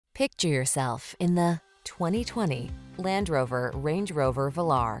Picture yourself in the 2020 Land Rover Range Rover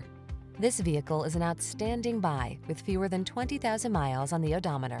Velar. This vehicle is an outstanding buy with fewer than 20,000 miles on the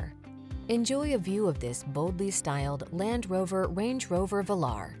odometer. Enjoy a view of this boldly styled Land Rover Range Rover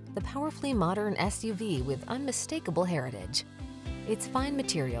Velar, the powerfully modern SUV with unmistakable heritage. Its fine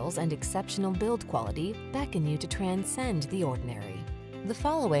materials and exceptional build quality beckon you to transcend the ordinary. The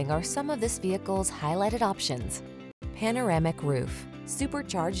following are some of this vehicle's highlighted options: panoramic roof,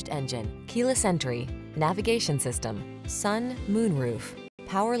 supercharged engine, keyless entry, navigation system, sun, moon roof,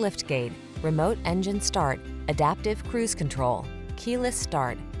 power liftgate, remote engine start, adaptive cruise control, keyless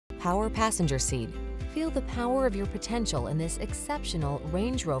start, power passenger seat. Feel the power of your potential in this exceptional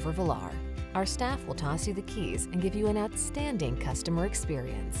Range Rover Velar. Our staff will toss you the keys and give you an outstanding customer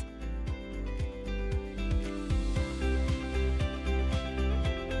experience.